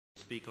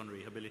speak on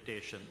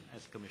rehabilitation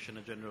as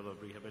Commissioner General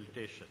of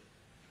Rehabilitation.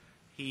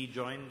 He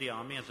joined the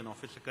Army as an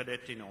officer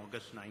cadet in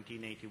August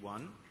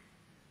 1981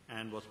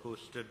 and was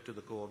posted to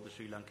the Corps of the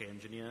Sri Lanka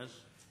Engineers.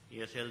 He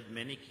has held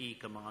many key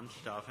command,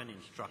 staff and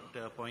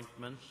instructor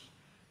appointments,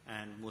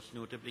 and most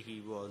notably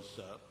he was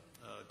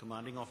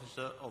commanding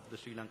officer of the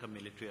Sri Lanka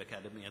Military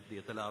Academy at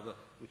the Athalava,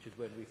 which is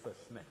where we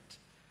first met.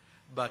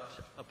 But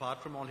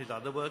apart from all his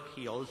other work,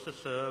 he also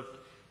served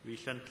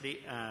recently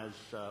as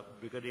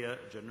Brigadier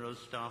General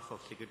Staff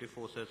of Security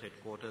Forces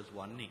Headquarters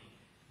Wani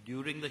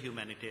during the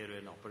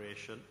humanitarian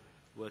operation,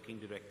 working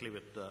directly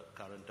with the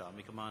current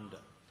Army Commander,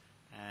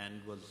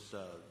 and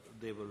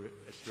they were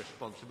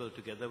responsible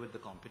together with the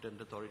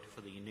competent authority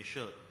for the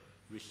initial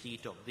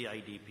receipt of the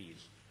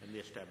IDPs and the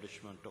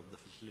establishment of the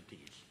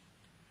facilities.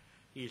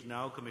 He is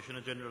now Commissioner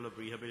General of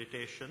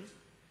Rehabilitation,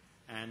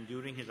 and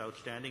during his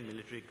outstanding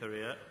military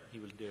career, he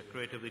was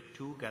decorated with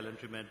 2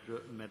 gallantry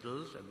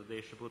medals and the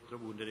Deshaputra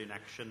Wounded in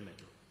Action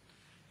Medal.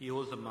 He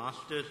holds a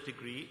master's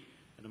degree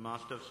and a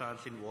Master of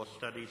Science in War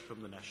Studies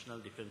from the National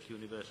Defence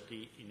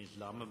University in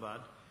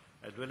Islamabad,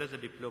 as well as a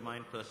Diploma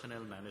in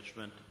Personnel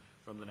Management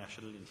from the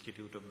National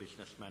Institute of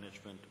Business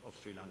Management of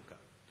Sri Lanka.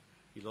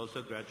 He is also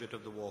a graduate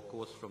of the War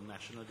Course from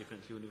National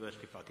Defence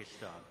University,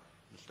 Pakistan,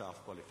 and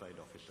Staff Qualified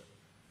Officer.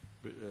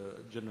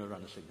 General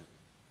Ranasinghe.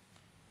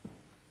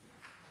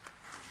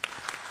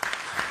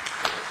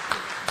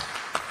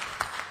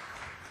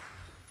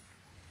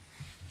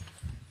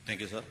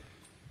 Thank you, sir.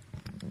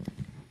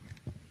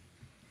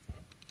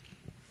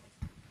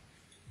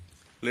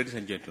 Ladies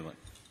and gentlemen,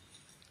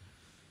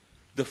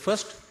 the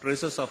first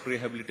traces of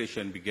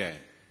rehabilitation began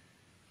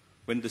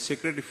when the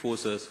security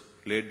forces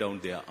laid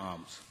down their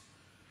arms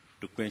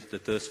to quench the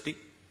thirsty,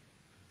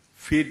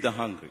 feed the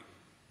hungry,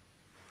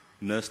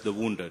 nurse the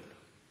wounded,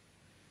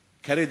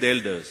 carry the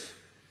elders,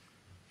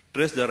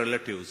 trace the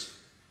relatives,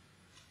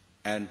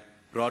 and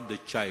brought the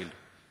child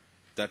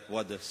that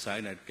was the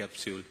cyanide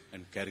capsule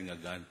and carrying a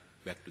gun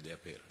back to their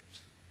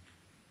parents.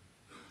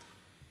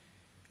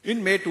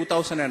 In May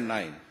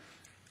 2009,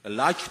 a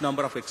large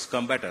number of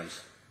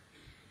ex-combatants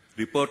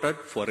reported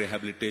for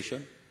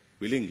rehabilitation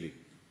willingly,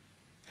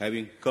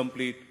 having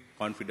complete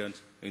confidence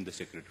in the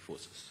security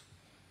forces.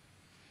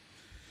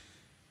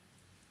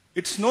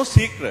 It's no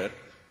secret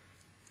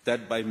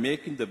that by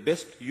making the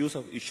best use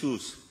of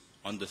issues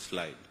on the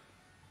slide,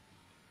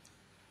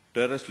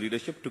 terrorist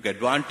leadership took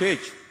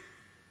advantage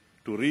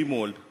to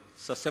remold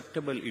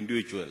susceptible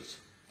individuals,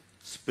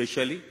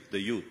 especially the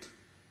youth,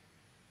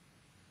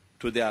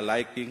 to their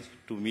likings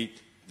to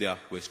meet their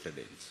vested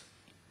ends.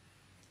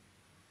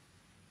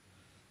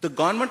 The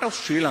government of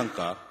Sri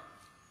Lanka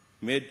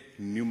made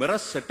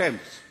numerous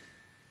attempts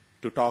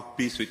to talk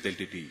peace with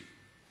LTTE.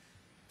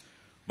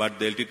 But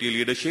the LTTE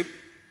leadership,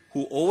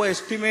 who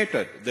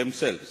overestimated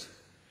themselves,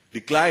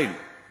 declined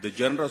the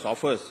generous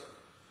offers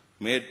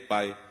made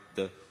by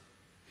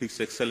His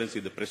Excellency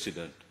the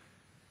President.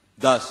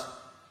 Thus,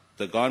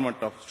 the government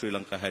of Sri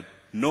Lanka had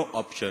no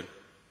option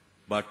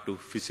but to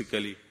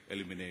physically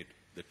eliminate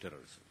the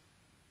terrorism.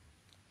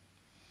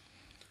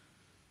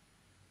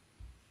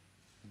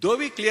 Though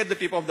we cleared the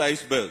tip of the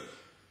iceberg,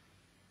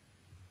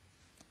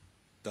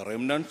 the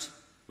remnants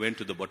went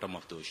to the bottom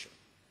of the ocean,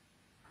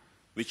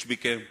 which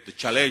became the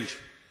challenge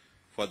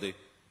for the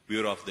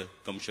Bureau of the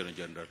Commissioner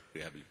General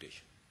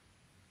Rehabilitation.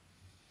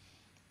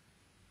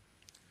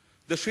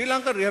 The Sri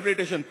Lanka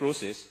rehabilitation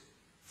process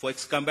for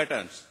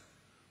ex-combatants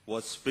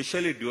was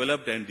specially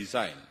developed and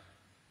designed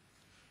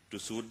to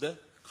suit the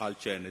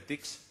culture and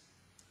ethics,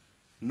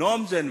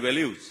 norms and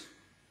values,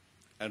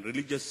 and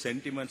religious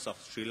sentiments of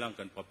Sri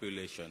Lankan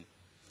population,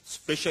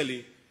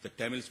 especially the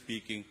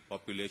Tamil-speaking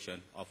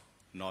population of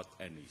North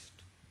and East.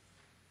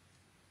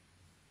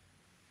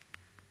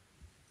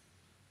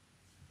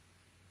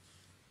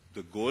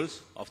 The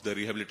goals of the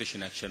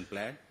Rehabilitation Action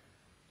Plan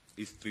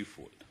is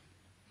threefold.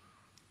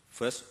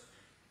 First,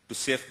 to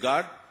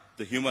safeguard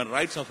the human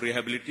rights of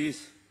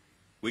rehabilitees,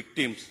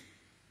 victims,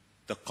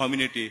 the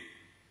community,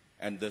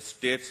 and the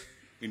state's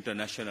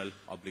international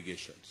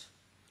obligations.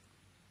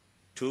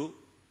 Two,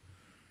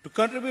 to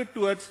contribute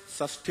towards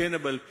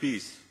sustainable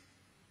peace,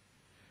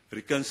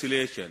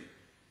 reconciliation,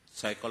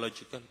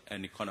 psychological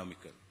and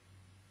economical,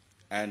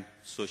 and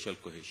social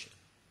cohesion.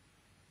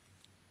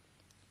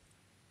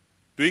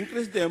 To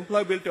increase the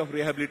employability of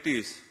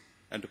rehabilitees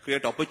and to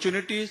create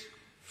opportunities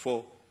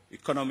for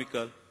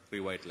economical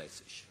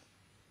revitalization.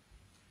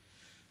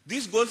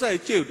 These goals are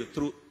achieved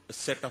through a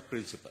set of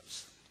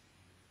principles.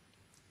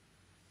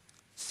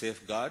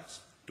 Safeguards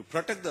to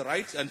protect the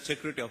rights and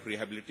security of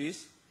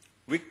rehabilitees,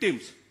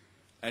 victims,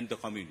 and the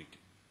community.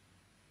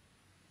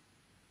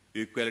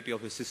 Equality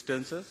of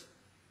assistances,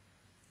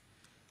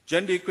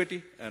 gender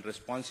equity and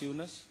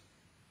responsiveness,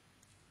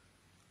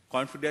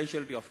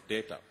 confidentiality of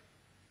data,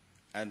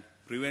 and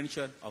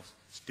prevention of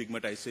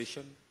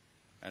stigmatization,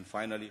 and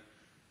finally,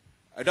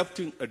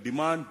 adopting a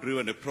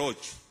demand-driven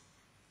approach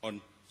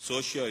on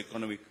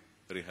socio-economic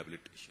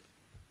rehabilitation.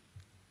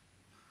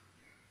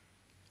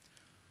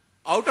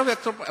 Out of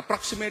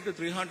approximately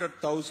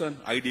 300,000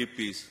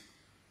 IDPs,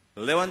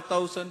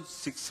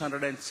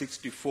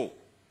 11,664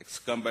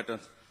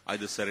 ex-combatants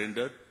either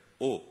surrendered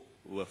or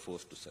were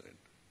forced to surrender.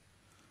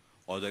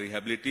 Other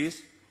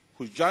rehabilitees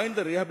who joined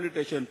the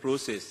rehabilitation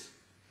process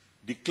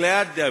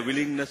declared their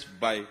willingness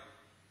by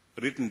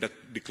written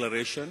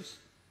declarations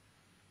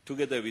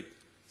together with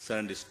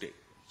surrender statements.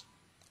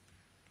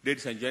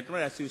 Ladies and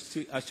gentlemen,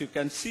 as you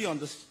can see on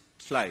this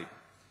slide,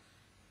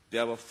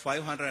 there were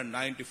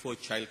 594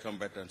 child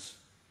combatants,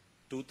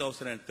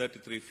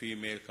 2,033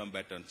 female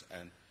combatants,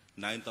 and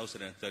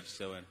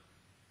 9,037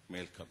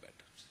 male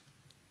combatants.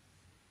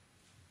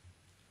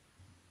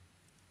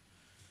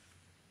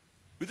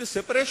 With the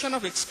separation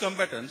of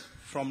ex-combatants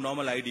from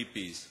normal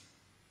IDPs,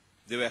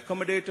 they were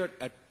accommodated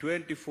at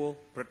 24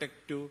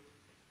 protective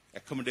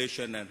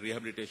accommodation and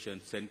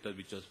rehabilitation centers,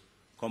 which was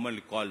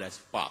commonly called as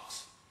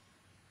parks.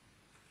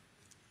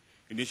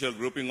 Initial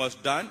grouping was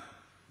done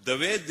the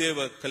way they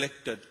were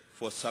collected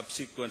for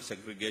subsequent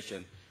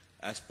segregation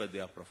as per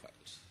their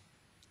profiles.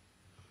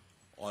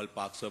 All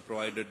parks were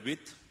provided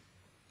with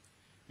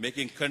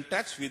making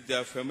contacts with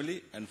their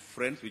family and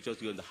friends, which was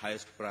given the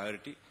highest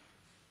priority,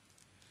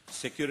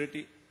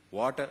 security,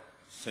 water,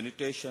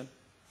 sanitation,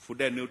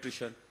 food and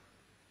nutrition,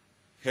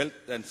 health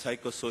and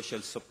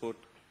psychosocial support,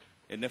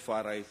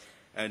 NFRIs,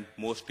 and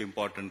most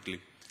importantly,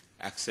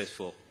 access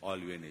for all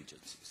UN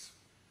agencies.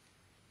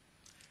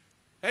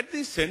 At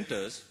these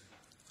centers,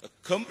 a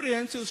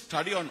comprehensive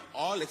study on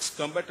all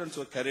ex-combatants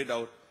were carried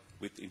out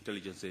with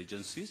intelligence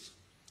agencies,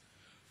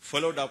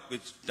 followed up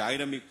with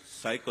dynamic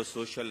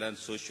psychosocial and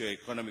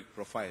socio-economic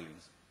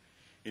profilings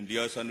in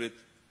liaison with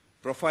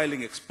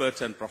profiling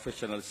experts and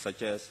professionals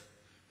such as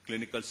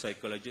clinical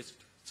psychologists,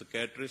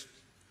 psychiatrists,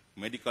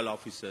 medical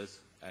officers,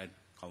 and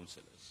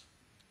counselors.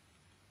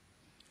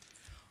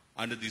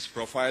 Under these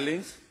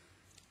profilings,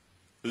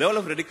 level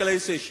of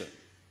radicalization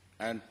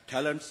and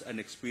talents and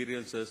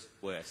experiences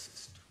were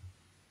assessed.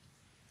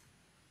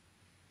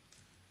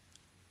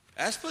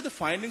 As per the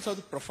findings of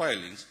the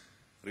profilings,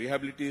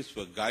 rehabilitees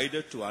were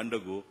guided to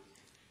undergo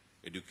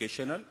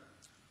educational,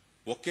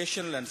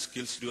 vocational and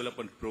skills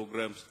development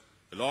programs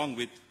along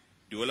with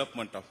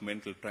development of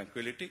mental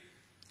tranquility,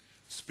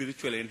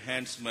 spiritual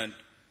enhancement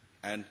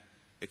and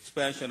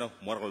expansion of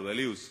moral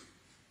values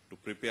to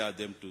prepare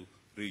them to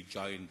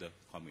rejoin the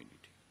community.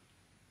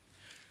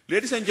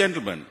 Ladies and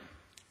gentlemen,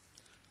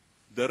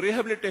 the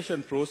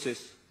rehabilitation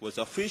process was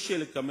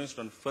officially commenced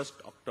on 1st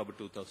October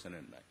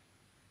 2009.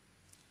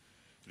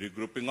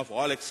 Regrouping of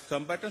all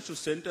ex-combatants to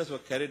centers were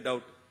carried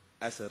out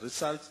as a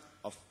result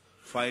of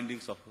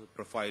findings of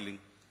profiling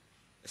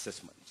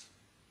assessments.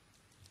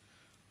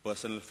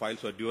 Personal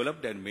files were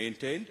developed and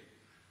maintained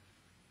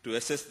to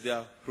assess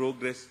their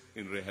progress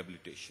in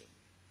rehabilitation.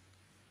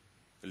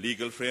 A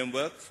legal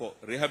framework for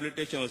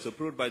rehabilitation was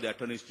approved by the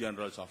Attorney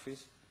General's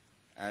office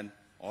and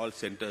all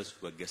centers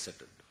were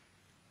gazetted.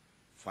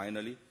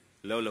 Finally,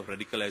 level of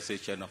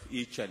radicalization of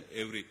each and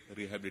every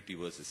rehabilitee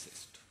was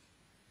assessed.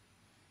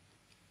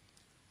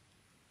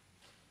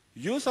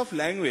 Use of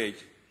language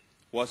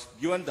was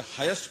given the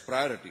highest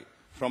priority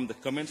from the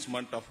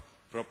commencement of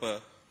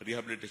proper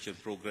rehabilitation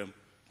program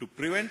to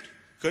prevent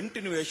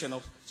continuation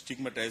of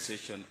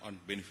stigmatization on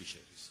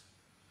beneficiaries.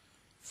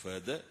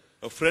 Further,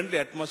 a friendly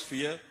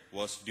atmosphere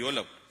was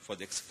developed for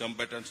the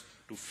ex-combatants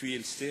to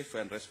feel safe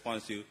and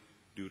responsive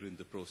during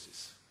the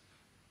process.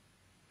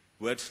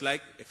 Words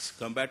like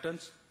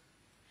ex-combatants,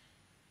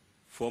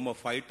 former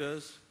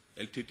fighters,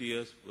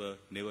 LTTers were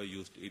never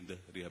used in the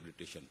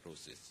rehabilitation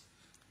process.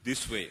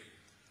 This way,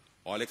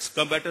 all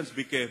ex-combatants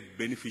became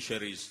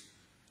beneficiaries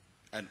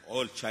and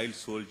all child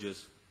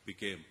soldiers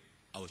became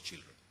our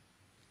children.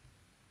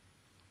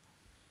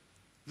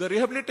 The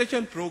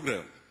rehabilitation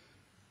program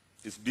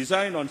is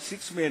designed on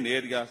 6 main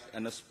areas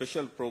and a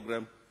special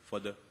program for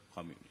the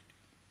community.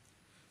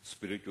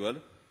 Spiritual,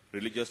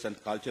 religious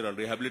and cultural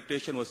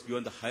rehabilitation was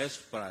given the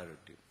highest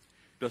priority.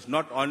 It was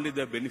not only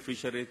the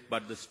beneficiaries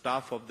but the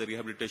staff of the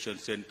rehabilitation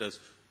centers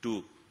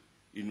too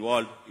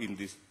involved in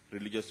this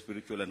religious,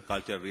 spiritual and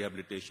cultural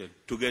rehabilitation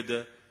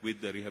together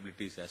with the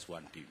rehabilitees as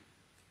one team.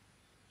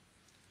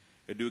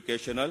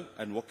 Educational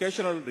and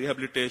vocational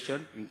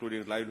rehabilitation,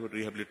 including livelihood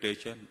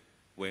rehabilitation,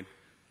 went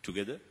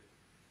together.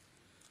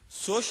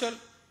 Social,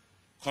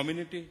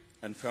 community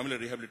and family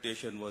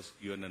rehabilitation was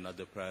given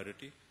another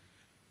priority.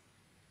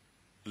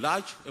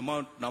 Large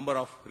number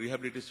of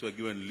rehabilitees were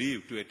given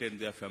leave to attend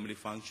their family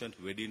functions,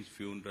 weddings,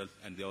 funerals,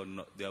 and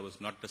there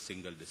was not a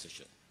single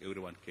decision.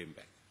 Everyone came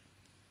back.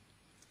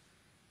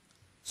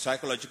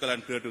 Psychological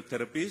and creative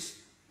therapies,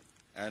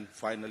 and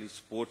finally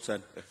sports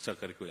and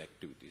extracurricular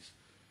activities.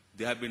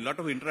 There have been a lot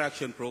of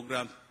interaction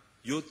programs,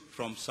 youth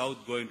from South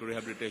going to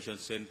rehabilitation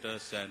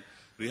centers and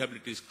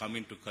rehabilitees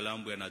coming to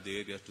Colombo and other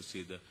areas to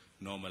see the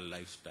normal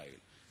lifestyle.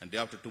 And day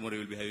after tomorrow we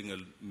will be having a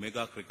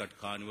mega cricket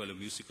carnival, a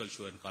musical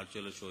show and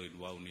cultural show in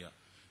Vavuniya.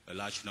 A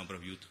large number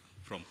of youth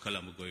from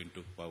Colombo going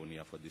to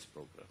Vavuniya for this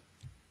program.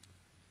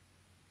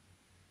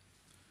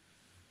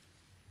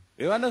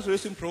 Awareness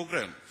raising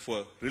program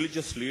for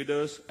religious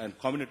leaders and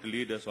community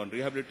leaders on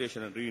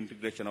rehabilitation and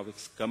reintegration of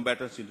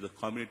ex-combatants into the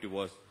community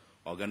was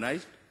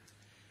organized.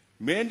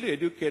 mainly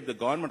educate the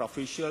government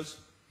officials,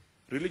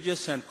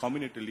 religious and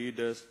community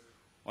leaders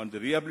on the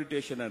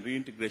rehabilitation and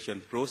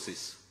reintegration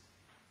process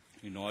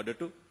in order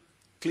to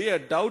clear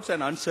doubts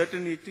and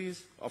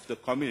uncertainties of the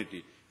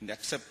community in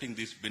accepting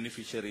these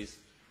beneficiaries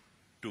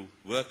to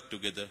work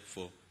together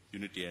for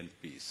unity and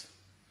peace.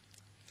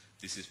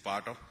 This is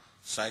part of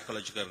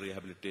psychological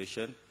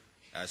rehabilitation,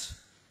 as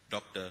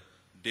Dr.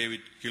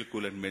 David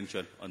Kilcullen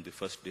mentioned on the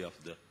first day of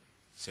the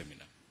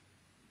seminar.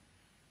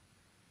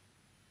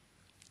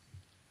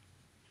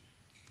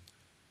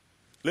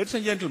 Ladies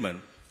and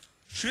gentlemen,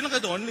 Sri Lanka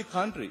is the only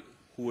country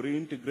who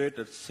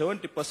reintegrated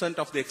 70%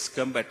 of the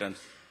ex-combatants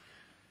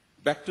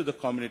back to the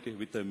community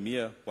with a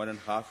mere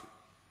 1.5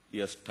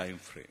 years time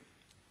frame.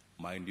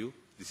 Mind you,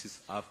 this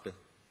is after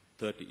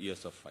 30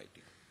 years of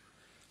fighting.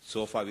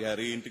 So far, we have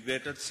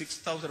reintegrated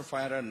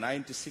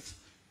 6,596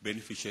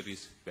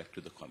 beneficiaries back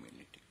to the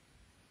community.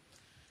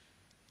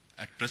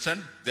 At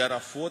present, there are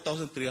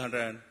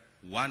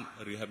 4,301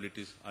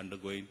 rehabilitees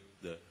undergoing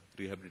the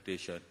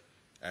rehabilitation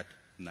at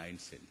 9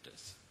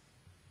 centers.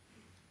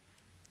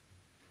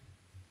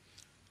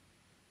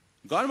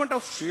 Government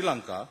of Sri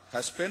Lanka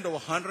has spent over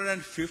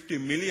 150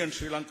 million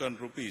Sri Lankan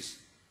rupees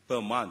per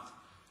month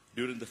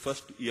during the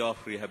first year of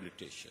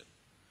rehabilitation.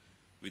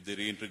 With the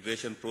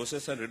reintegration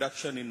process and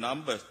reduction in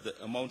numbers, the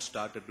amount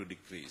started to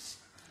decrease.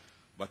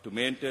 But to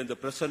maintain the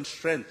present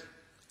strength,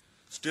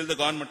 still the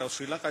government of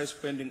Sri Lanka is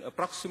spending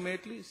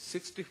approximately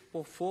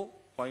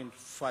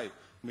 64.5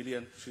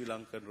 million Sri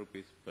Lankan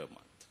rupees per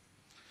month.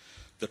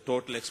 The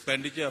total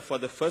expenditure for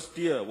the first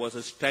year was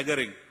a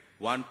staggering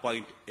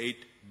 1.8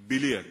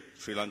 billion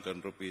Sri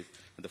Lankan rupees,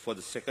 and for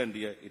the second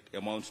year it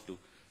amounts to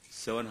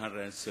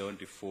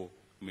 774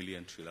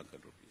 million Sri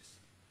Lankan rupees.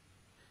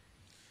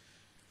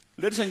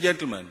 Ladies and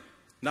gentlemen,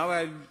 now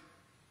I'll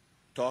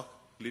talk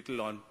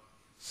little on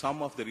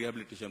some of the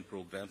rehabilitation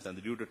programs,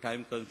 and due to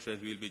time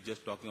constraints, we'll be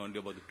just talking only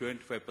about the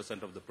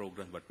 25% of the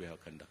programs that we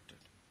have conducted.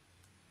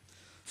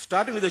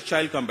 Starting with the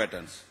child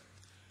combatants.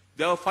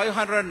 There were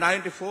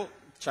 594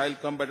 child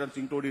combatants,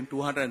 including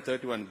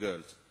 231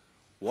 girls,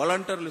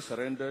 voluntarily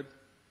surrendered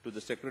to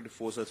the security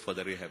forces for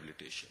the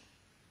rehabilitation.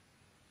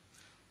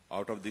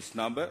 Out of this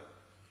number,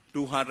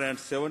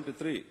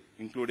 273,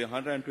 including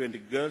 120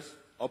 girls,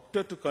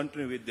 opted to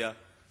continue with their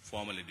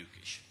formal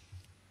education.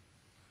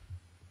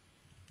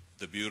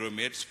 The Bureau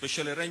made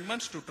special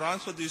arrangements to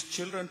transfer these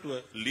children to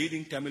a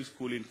leading Tamil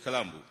school in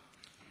Colombo,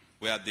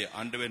 where they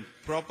underwent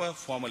proper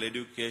formal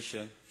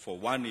education for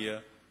 1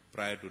 year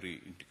prior to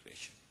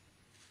reintegration.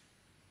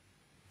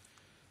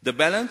 The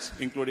balance,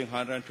 including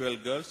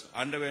 112 girls,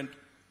 underwent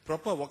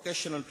proper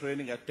vocational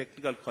training at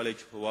Technical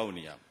College,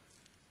 Vavuniya,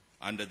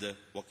 under the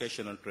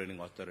Vocational Training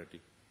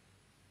Authority.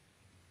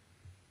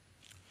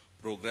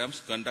 Programs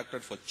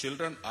conducted for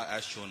children are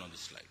as shown on the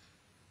slide.